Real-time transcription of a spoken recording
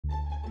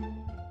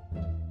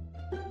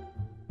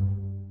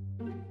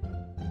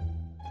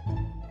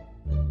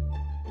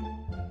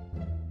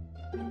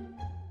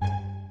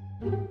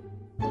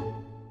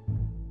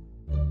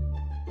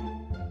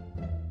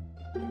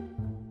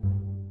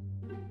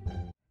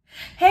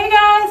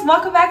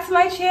welcome back to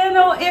my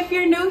channel. If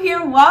you're new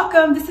here,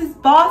 welcome. This is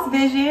Boss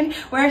Vision,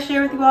 where I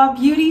share with you all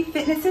beauty,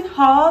 fitness, and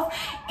hauls,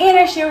 and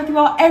I share with you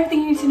all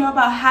everything you need to know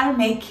about how to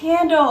make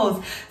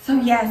candles. So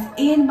yes,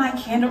 in my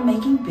candle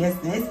making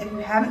business, if you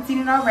haven't seen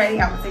it already,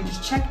 I would say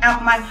just check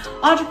out my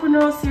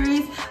entrepreneurial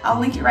series.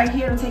 I'll link it right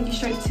here. It'll take you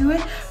straight to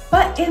it.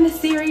 But in the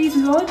series,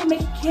 we've only been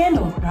making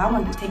candles, but I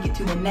wanted to take it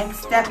to the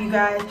next step, you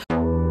guys.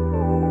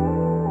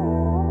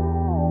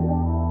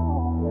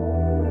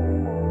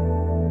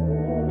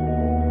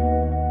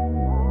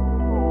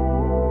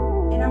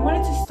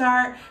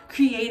 Start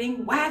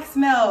creating wax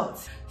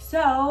melts.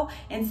 So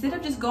instead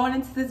of just going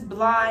into this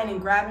blind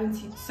and grabbing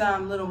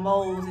some little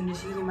molds and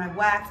just using my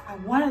wax, I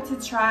wanted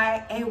to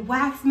try a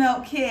wax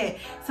melt kit.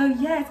 So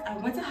yes, I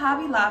went to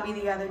Hobby Lobby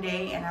the other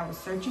day and I was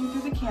searching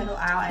through the candle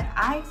aisle and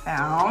I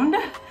found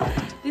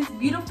this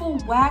beautiful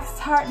wax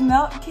tart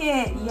melt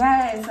kit.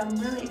 Yes, I'm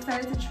really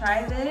excited to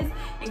try this.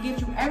 It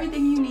gives you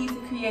everything you need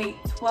to create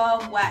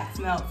 12 wax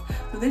melts.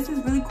 So this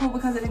is really cool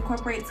because it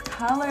incorporates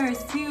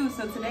colors too.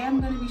 So today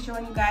I'm going to be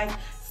showing you guys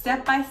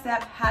step by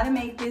step how to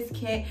make this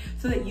kit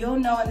so that you'll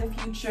know in the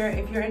future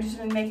if you're interested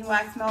in making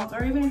wax melts,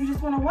 or even if you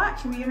just want to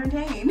watch and be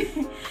entertained.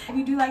 If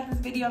you do like this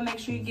video, make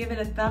sure you give it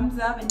a thumbs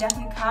up and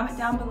definitely comment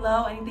down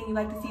below anything you'd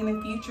like to see in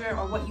the future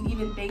or what you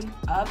even think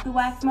of the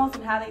wax melts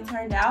and how they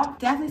turned out.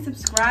 Definitely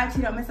subscribe so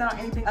you don't miss out on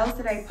anything else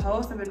that I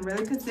post. I've been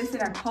really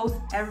consistent. I post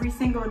every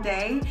single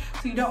day,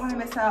 so you don't want to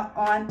miss out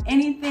on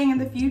anything in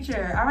the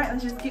future. All right,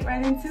 let's just get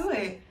right into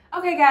it.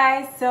 Okay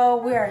guys, so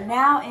we are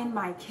now in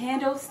my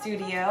candle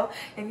studio.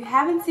 If you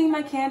haven't seen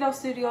my candle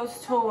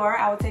studios tour,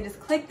 I would say just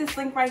click this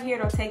link right here.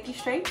 It'll take you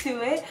straight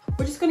to it.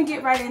 We're just gonna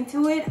get right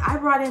into it. I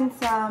brought in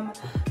some,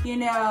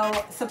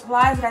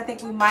 supplies that I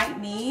think we might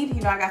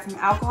need. I got some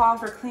alcohol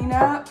for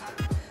cleanup,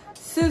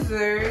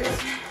 scissors,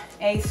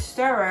 a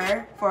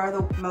stirrer for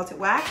the melted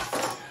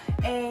wax,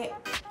 a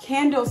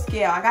candle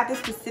scale. I got this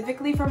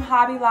specifically from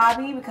Hobby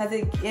Lobby because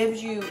it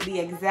gives you the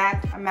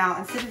exact amount.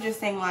 Instead of just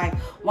saying like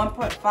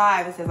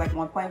 1.5, it says like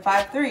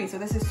 1.53. So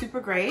this is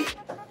super great.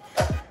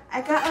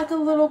 I got like a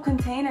little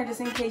container just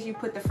in case you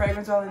put the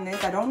fragrance oil in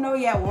this. I don't know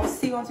yet. We'll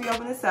see once we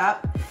open this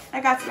up. I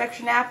got some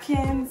extra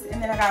napkins,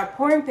 and then I got a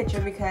pouring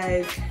pitcher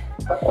because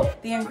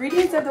the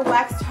ingredients of the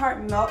wax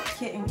tart melt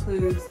kit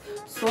includes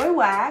soy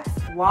wax,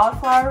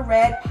 wildflower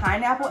red,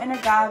 pineapple and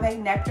agave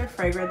nectar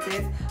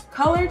fragrances,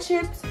 color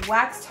chips,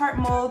 wax tart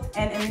molds,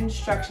 and an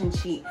instruction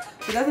sheet.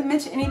 So it doesn't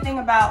mention anything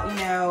about,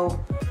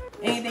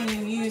 anything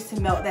you use to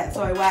melt that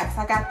soy wax.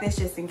 I got this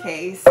just in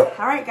case.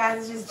 All right, guys,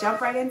 let's just jump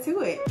right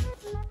into it.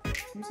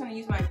 I'm just gonna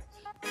use my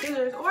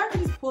scissors, or I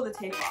can just pull the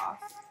tape off.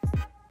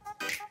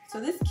 So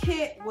this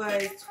kit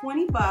was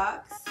 20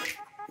 bucks.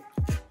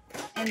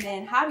 And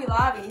then Hobby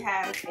Lobby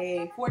has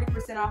a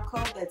 40% off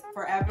code that's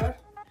forever.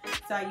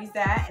 So I used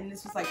that, and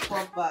this was like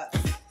 12 bucks.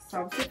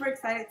 So I'm super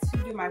excited to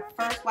do my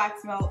first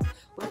wax melt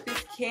with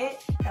this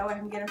kit. That way I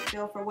can get a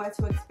feel for what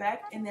to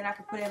expect. And then I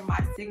can put in my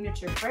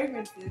signature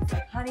fragrances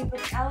like honey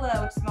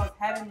vanilla, which smells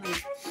heavenly.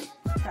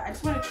 So I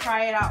just want to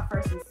try it out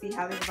first and see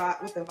how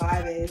what the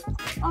vibe is.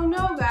 Oh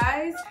no,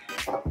 guys.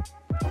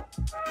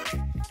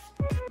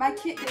 My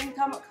kit didn't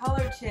come with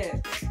color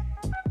chips.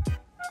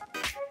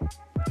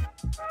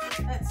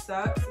 That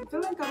sucks. I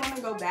feel like I want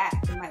to go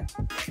back and like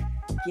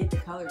get the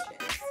color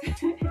chips.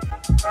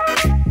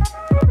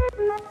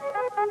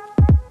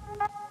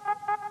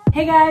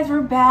 Hey guys,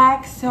 we're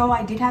back. So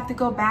I did have to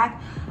go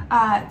back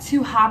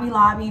to Hobby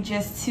Lobby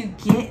just to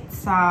get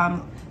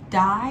some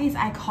dyes.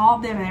 I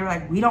called them and they were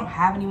like, we don't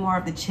have any more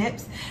of the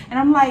chips. And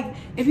I'm like,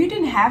 if you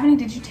didn't have any,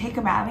 did you take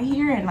them out of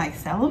here and like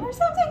sell them or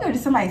something? Or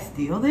did somebody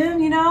steal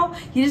them?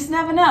 You just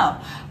never know.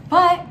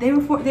 But they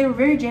were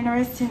very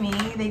generous to me.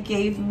 They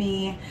gave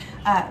me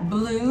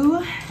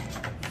blue,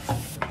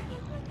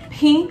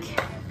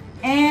 pink,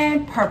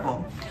 and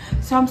purple.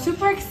 So I'm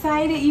super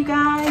excited, you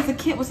guys. The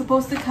kit was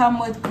supposed to come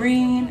with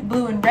green,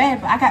 blue, and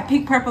red, but I got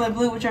pink, purple, and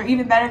blue, which are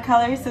even better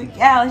colors. So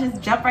yeah, let's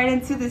just jump right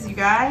into this, you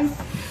guys.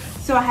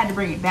 So I had to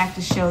bring it back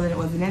to show that it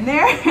wasn't in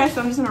there.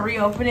 So I'm just gonna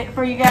reopen it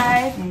for you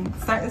guys and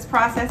start this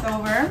process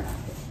over.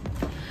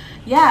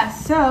 Yeah,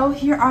 so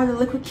here are the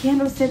liquid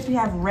candle sticks. We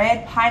have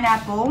red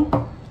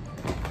pineapple,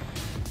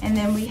 and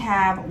then we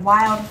have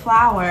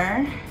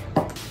wildflower,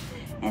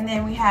 and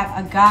then we have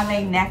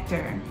agave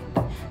nectar.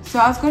 So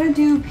I was gonna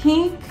do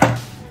pink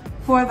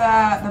for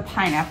the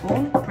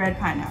pineapple, red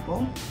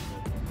pineapple.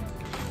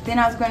 Then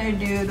I was gonna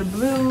do the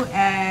blue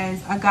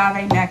as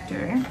agave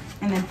nectar,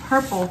 and then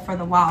purple for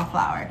the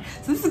wildflower.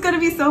 So this is gonna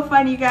be so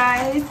fun, you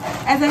guys.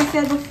 As I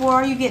said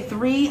before, you get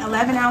 3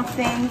 11-ounce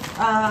things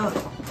of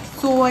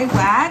soy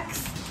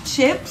wax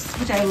chips,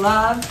 which I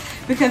love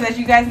because as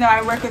you guys know,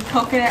 I work with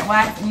coconut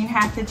wax and you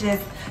have to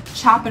just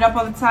chop it up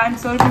all the time.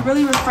 So it'd be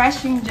really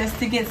refreshing just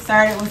to get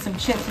started with some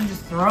chips and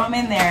just throw them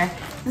in there.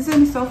 This is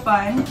gonna be so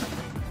fun.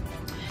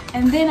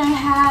 And then I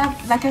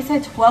have, like I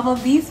said, 12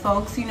 of these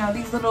folks,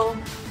 these little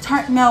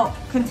tart melt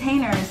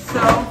containers.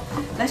 So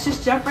let's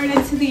just jump right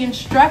into the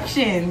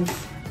instructions.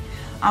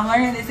 I'm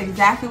learning this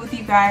exactly with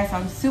you guys. So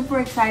I'm super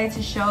excited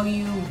to show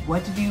you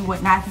what to do,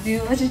 what not to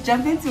do. Let's just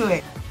jump into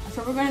it.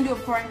 So we're gonna do a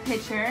pouring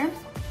pitcher.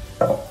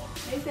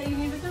 They say you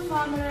need a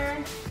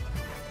thermometer.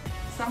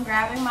 So I'm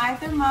grabbing my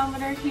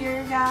thermometer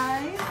here,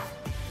 guys.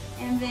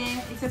 And then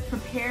it says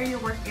prepare your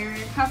work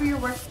area. Cover your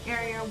work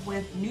area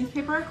with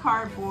newspaper or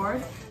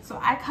cardboard. So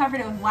I covered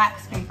it with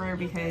wax paper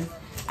because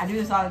I do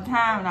this all the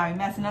time and I'll be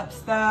messing up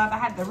stuff. I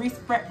had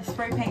to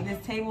spray paint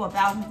this table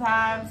 1,000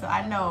 times, so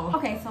I know.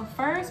 Okay, so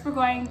first we're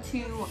going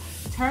to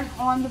turn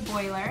on the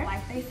boiler.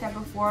 Like they said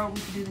before, we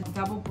should do the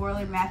double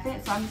boiler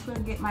method. So I'm just gonna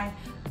get my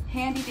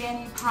handy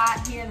dandy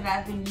pot here that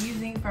I've been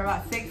using for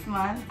about 6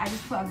 months. I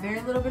just put a very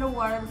little bit of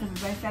water because,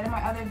 as I said in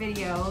my other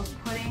videos,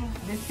 putting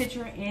this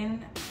pitcher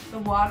in the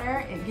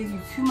water, it gives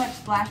you too much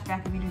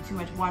splashback if you do too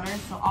much water.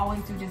 So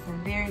always do just a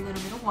very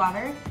little bit of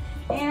water.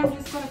 And I'm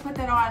just gonna put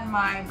that on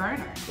my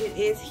burner. It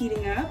is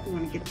heating up. We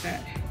wanna get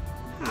that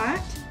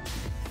hot.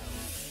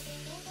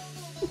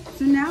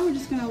 So now we're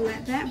just gonna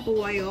let that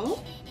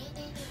boil.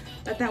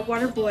 Let that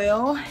water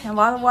boil, and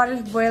while the water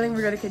is boiling,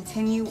 we're going to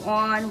continue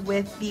on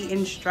with the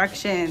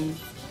instructions.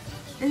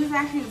 This is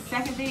actually the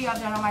second video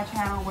I've done on my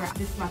channel where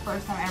this is my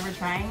first time ever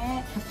trying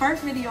it. The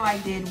first video I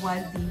did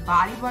was the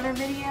body butter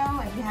video.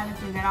 If you haven't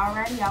seen that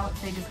already, I would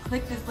say just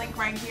click this link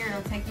right here.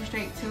 It'll take you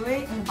straight to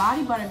it. And the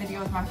body butter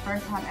video is my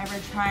first time ever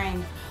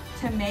trying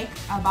to make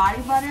a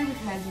body butter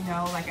because, you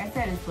know, like I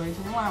said, it's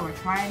 2021. We're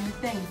trying new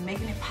things,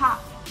 making it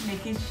pop,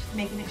 making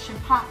it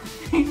should pop.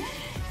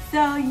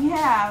 So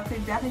yeah, so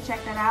definitely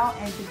check that out.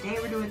 And today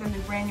we're doing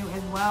something brand new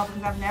as well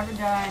because I've never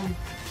done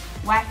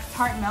wax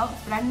tart melts,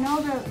 but I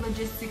know the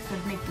logistics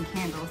of making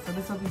candles. So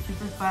this will be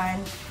super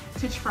fun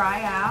to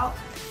try out.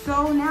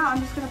 So now I'm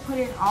just gonna put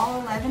in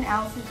all 11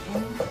 ounces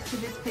into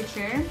this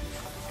pitcher.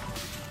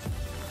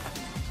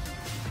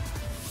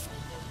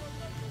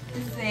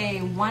 This is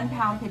a 1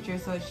 pound pitcher,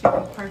 so it should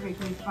be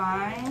perfectly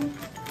fine.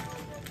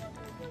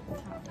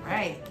 All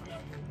right.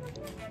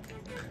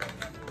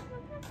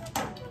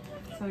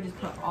 So we just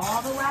put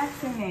all the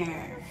wax in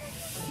there.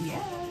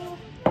 Yeah.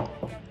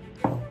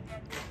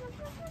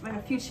 Like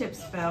a few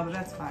chips fell, but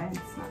that's fine.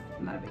 It's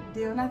not a big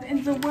deal. Not the end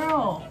of the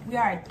world. We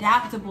are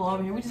adaptable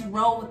over here. We just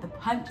roll with the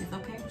punches,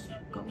 okay? We just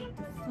go with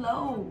the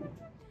flow.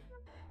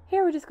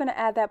 Here we're just going to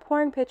add that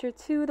pouring pitcher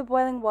to the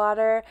boiling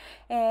water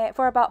and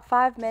for about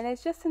 5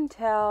 minutes, just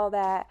until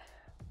that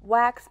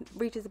wax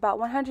reaches about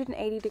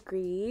 180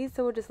 degrees.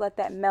 So we'll just let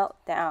that melt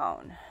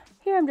down.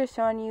 Here I'm just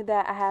showing you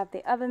that I have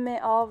the oven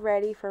mitt all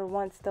ready for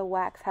once the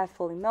wax has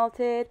fully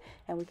melted,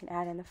 and we can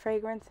add in the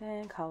fragrance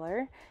and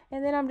color.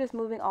 And then I'm just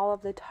moving all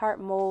of the Tart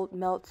mold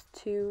melts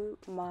to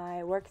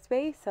my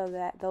workspace so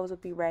that those will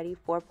be ready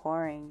for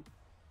pouring.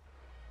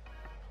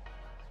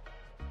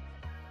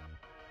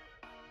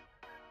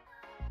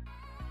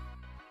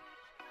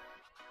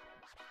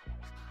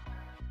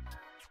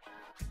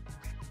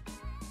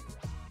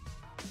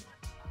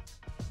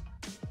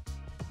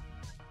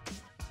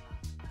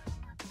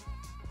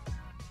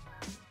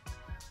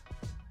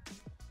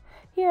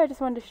 Here I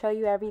just wanted to show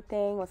you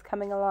everything was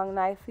coming along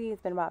nicely.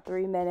 It's been about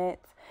 3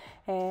 minutes,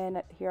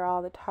 and here are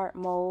all the Tart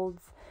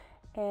molds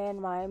and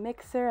my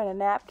mixer and a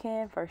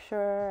napkin for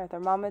sure, a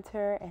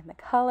thermometer, and the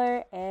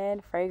color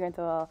and fragrance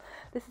oil.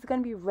 This is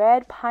going to be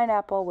red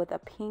pineapple with a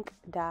pink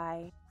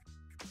dye.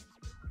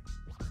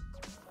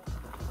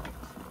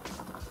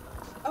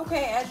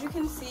 Okay, as you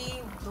can see,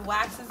 the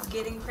wax is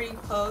getting pretty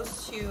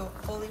close to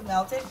fully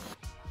melted.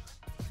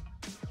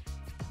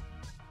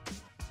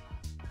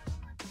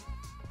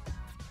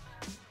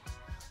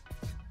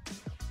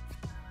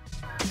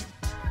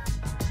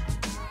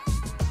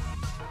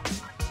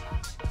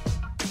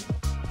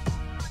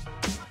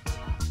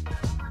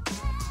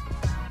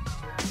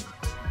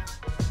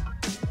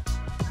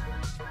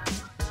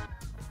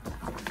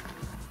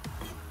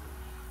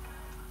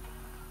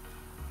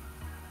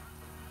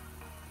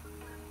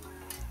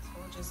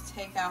 Just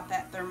take out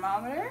that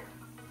thermometer.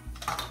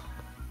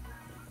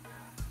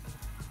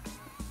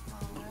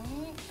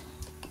 Alright.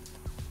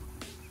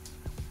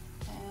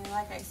 And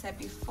like I said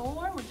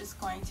before, we're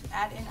just going to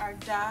add in our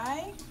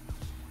dye,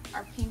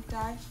 our pink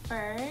dye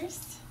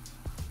first.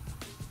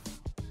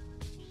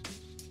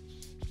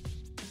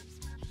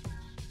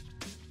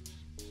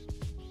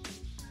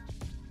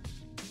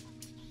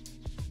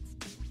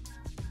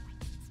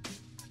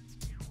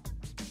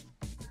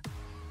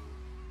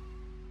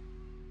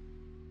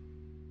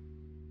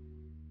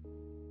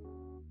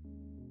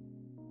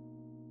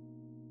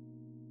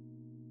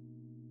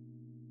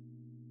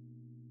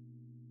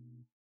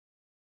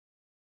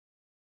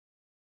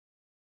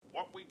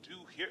 What we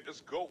do here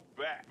is go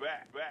back.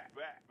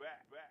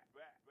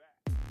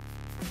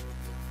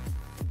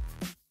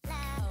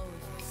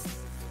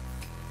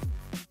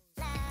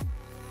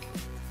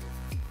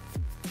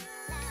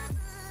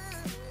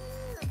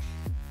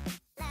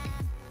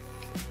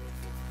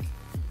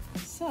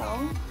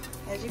 So,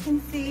 as you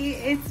can see,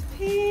 it's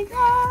pink.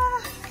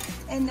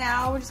 And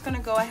now we're just gonna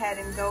go ahead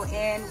and go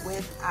in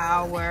with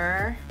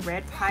our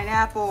red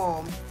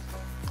pineapple.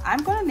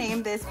 I'm gonna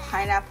name this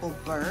Pineapple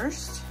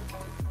Burst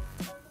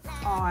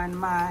on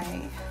my,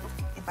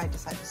 if I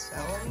decide to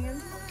sell any of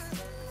them.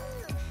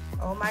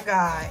 Oh my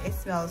God, it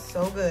smells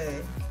so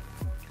good.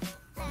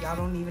 Y'all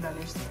don't even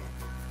understand.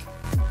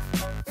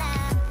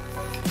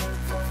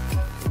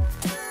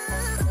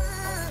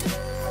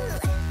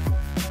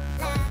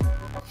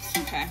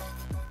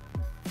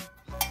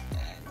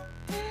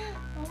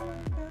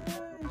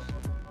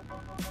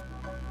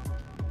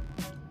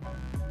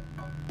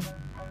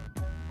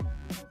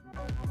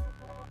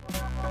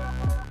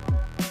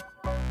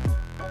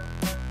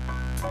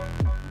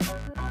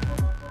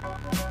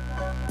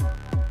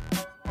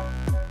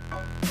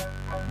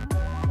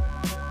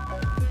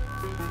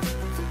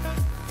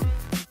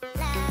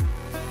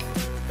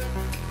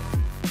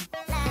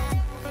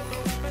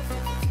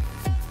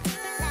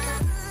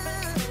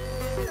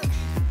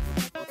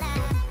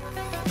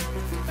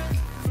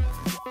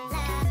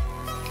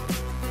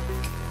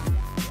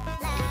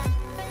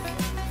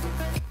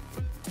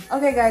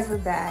 Okay guys, we're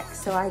back.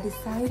 So I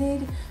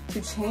decided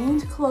to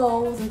change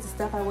clothes into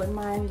stuff I wouldn't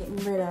mind getting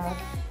rid of,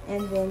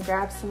 and then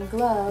grab some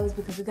gloves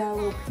because we got a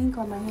little pink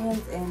on my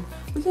hands and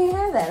we can't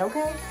have that,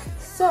 okay?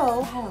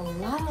 So I had a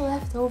lot of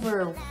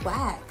leftover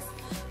wax.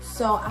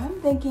 So I'm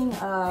thinking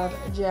of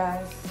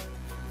just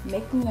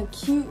making a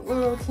cute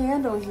little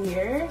candle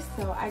here.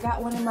 So I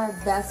got one of my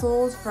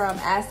vessels from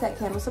Aztec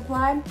Candle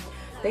Supply.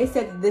 They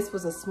said that this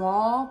was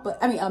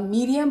a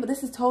medium, but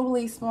this is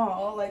totally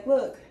small. Like,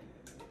 look.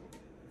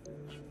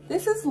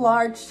 This is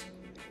large,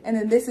 and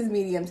then this is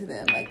medium to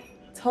them. Like,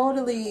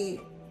 totally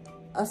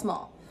a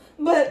small.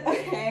 But,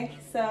 okay,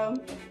 so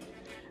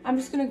I'm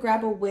just gonna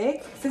grab a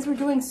wick. Since we're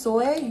doing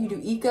soy, you do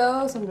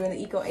eco, so I'm doing the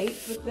Eco 8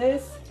 with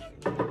this.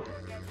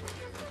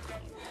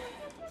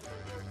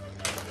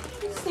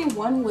 Just say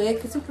one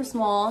wick, it's super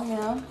small, you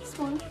know, this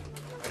one.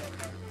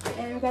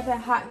 And we got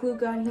that hot glue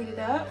gun heated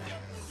up.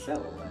 So,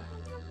 go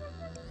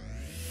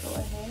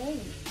ahead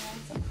and add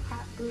some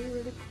hot glue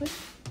really quick.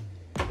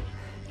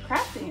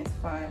 Crafting is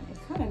fun. It's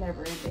kind of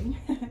never ending.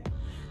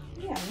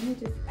 Yeah, let me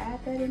just add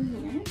that in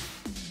here.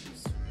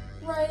 Just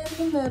right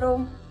in the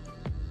middle.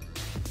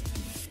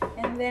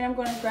 And then I'm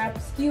going to grab a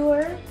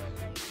skewer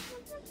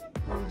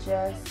and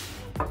just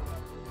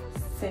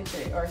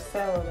center it or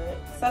settle it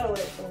so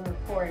when we're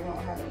pouring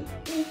won't have any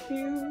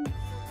issues.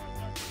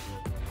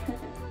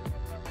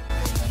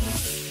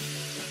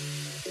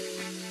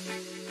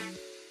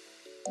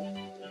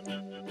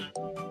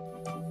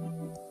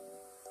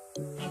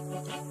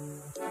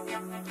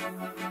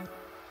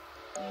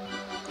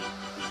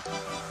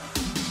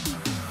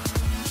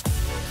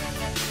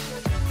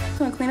 I'm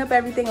gonna clean up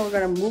everything and we're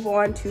gonna move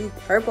on to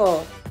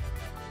purple.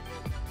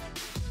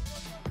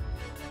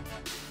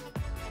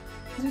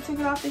 As we took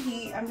it off the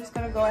heat, I'm just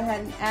gonna go ahead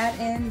and add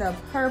in the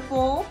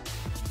purple.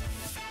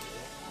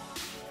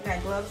 I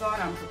got gloves on,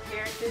 I'm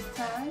prepared this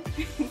time. Add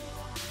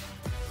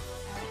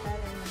that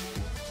in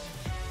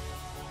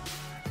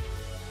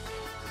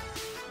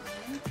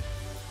there.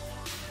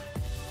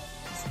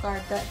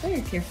 Discard that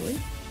very carefully.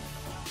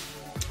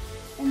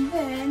 And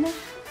then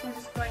we're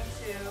just going to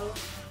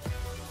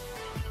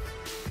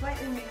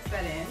slightly mix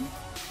that in.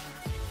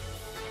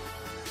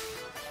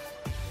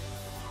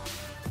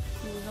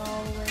 Move it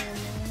all the way in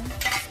there.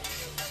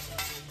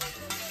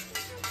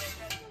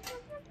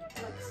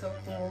 Looks so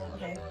cool.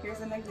 Okay, here's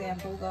an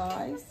example,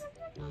 guys.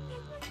 You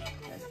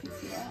guys can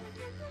see that.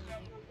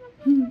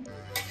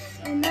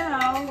 And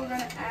now we're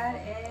gonna add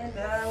in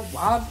the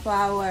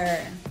wildflower.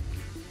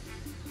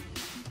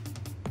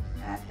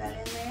 Add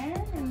that in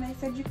there, and they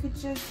said you could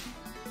just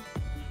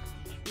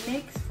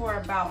mix for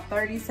about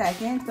 30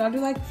 seconds. I'll do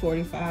like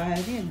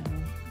 45, you know.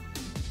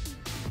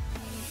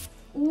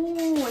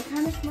 Ooh, it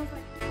kind of smells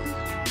like...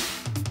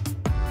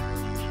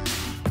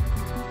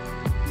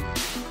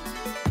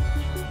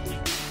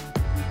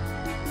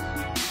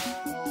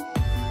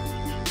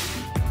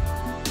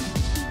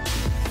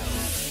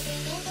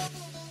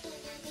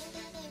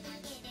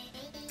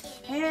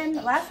 And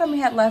last time we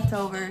had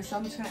leftovers, so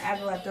I'm just gonna add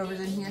the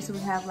leftovers in here so we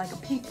have like a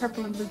pink,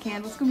 purple, and blue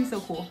candle. It's gonna be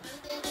so cool.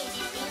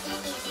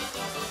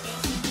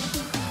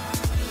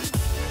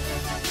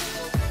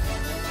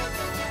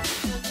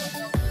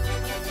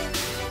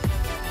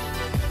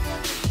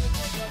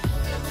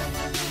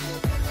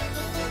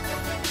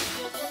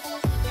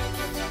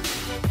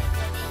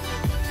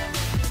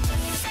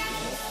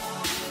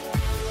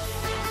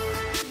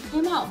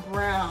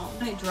 Brown.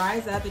 When it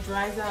dries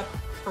up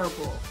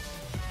purple.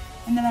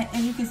 And then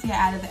as you can see, I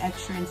added the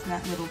extra into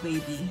that little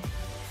baby.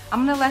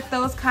 I'm gonna let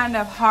those kind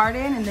of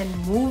harden and then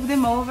move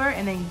them over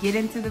and then get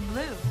into the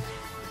blue.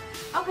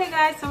 Okay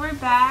guys, so we're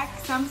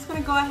back. So I'm just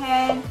gonna go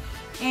ahead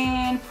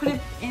and put it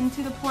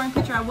into the pouring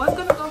pitcher. I was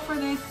gonna go for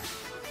this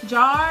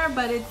jar,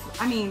 but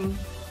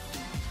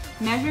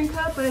measuring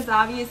cup, but it's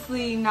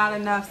obviously not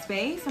enough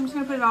space. I'm just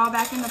gonna put it all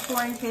back in the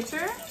pouring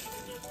pitcher.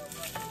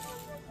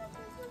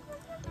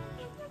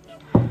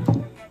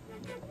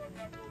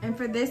 And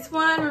for this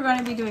one, we're going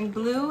to be doing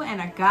blue and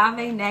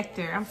agave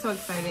nectar. I'm so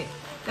excited.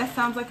 That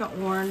sounds like an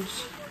orange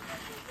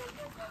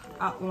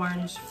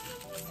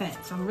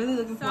scent. So I'm really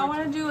looking forward. So I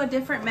want to do a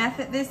different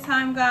method this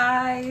time,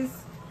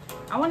 guys.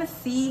 I want to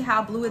see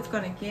how blue it's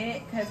going to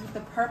get, because with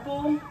the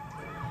purple,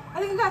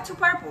 I think I got too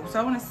purple. So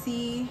I want to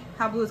see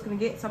how blue it's going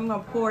to get. So I'm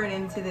going to pour it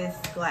into this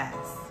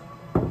glass.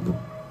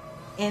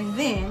 And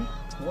then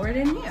pour it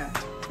in here.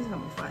 This is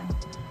going to be fun.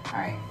 All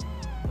right.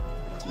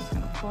 I'm just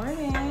going to pour it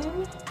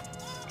in.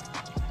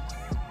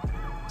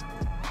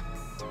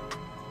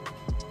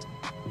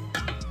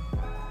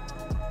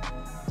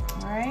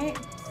 Alright,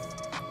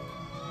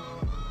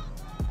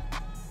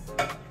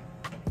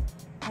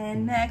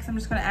 and next I'm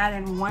just going to add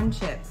in one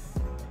chip.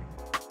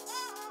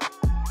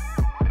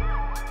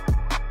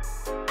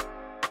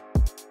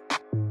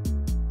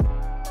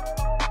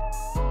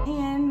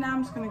 And now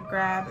I'm just going to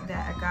grab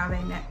that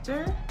agave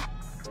nectar,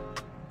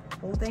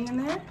 whole thing in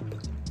there.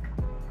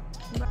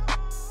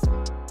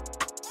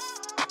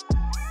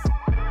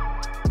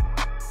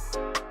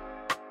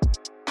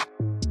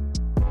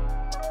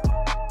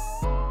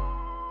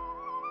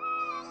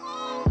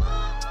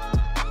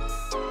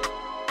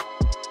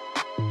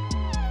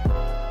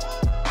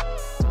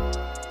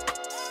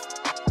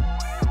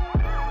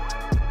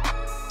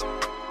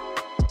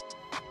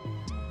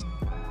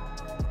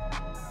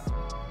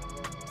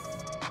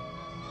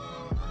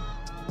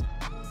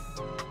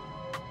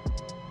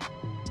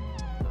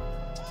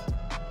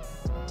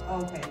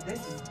 Okay,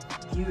 this is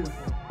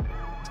beautiful.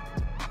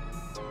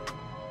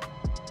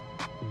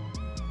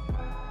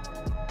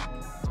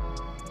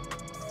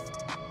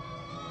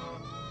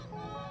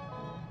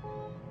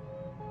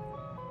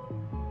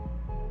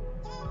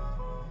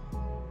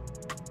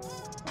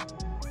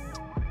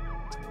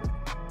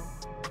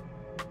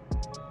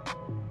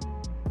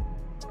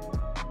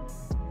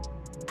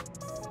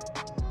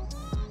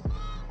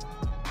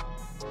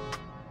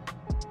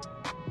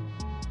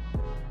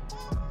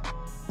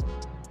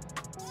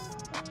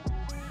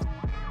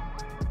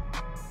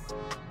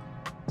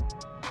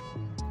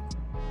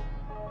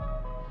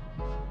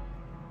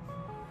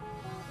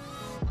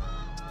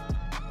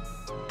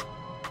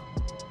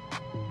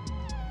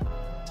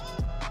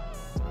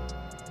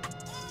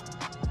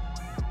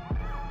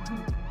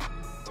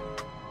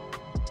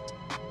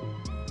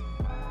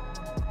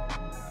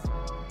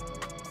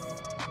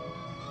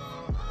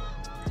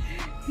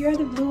 Here,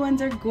 the blue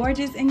ones are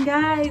gorgeous, and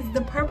guys,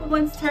 the purple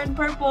ones turned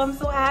purple. I'm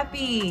so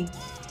happy.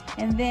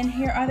 And then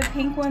here are the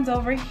pink ones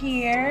over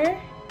here.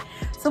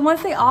 So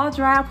once they all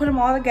dry, I'll put them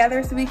all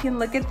together so we can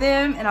look at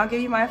them, and I'll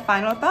give you my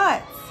final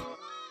thoughts.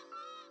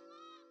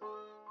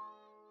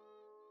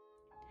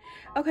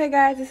 Okay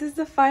guys, this is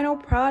the final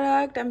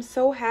product. I'm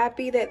so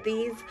happy that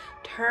these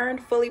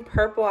turned fully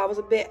purple. I was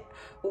a bit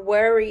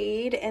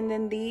worried. And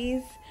then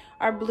these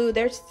are blue.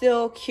 They're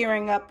still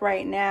curing up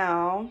right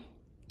now.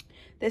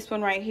 This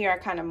one right here, I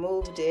kind of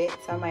moved it,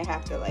 so I might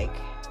have to like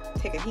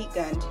take a heat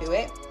gun to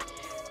it.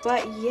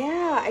 But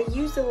yeah, I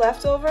used the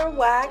leftover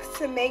wax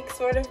to make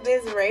sort of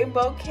this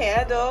rainbow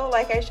candle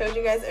like I showed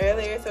you guys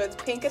earlier. So it's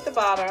pink at the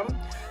bottom,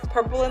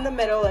 purple in the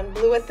middle, and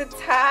blue at the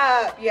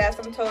top. Yes,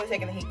 I'm totally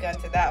taking the heat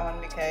gun to that one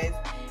because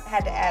I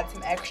had to add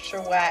some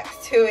extra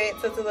wax to it,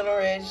 so it's a little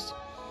ridged.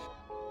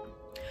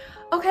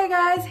 Okay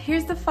guys,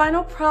 here's the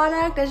final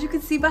product. As you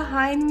can see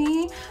behind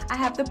me, I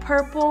have the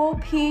purple,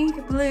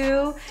 pink,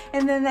 blue,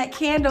 and then that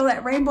candle,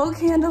 that rainbow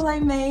candle I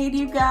made,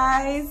 you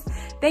guys.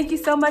 Thank you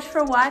so much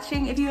for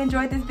watching. If you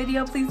enjoyed this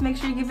video, please make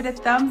sure you give it a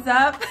thumbs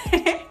up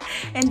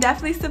and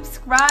definitely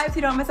subscribe so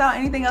you don't miss out on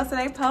anything else that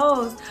I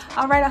post.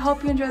 All right, I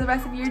hope you enjoy the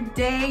rest of your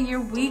day,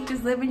 your week.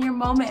 Just live in your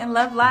moment and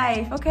love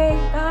life. Okay,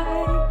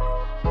 bye.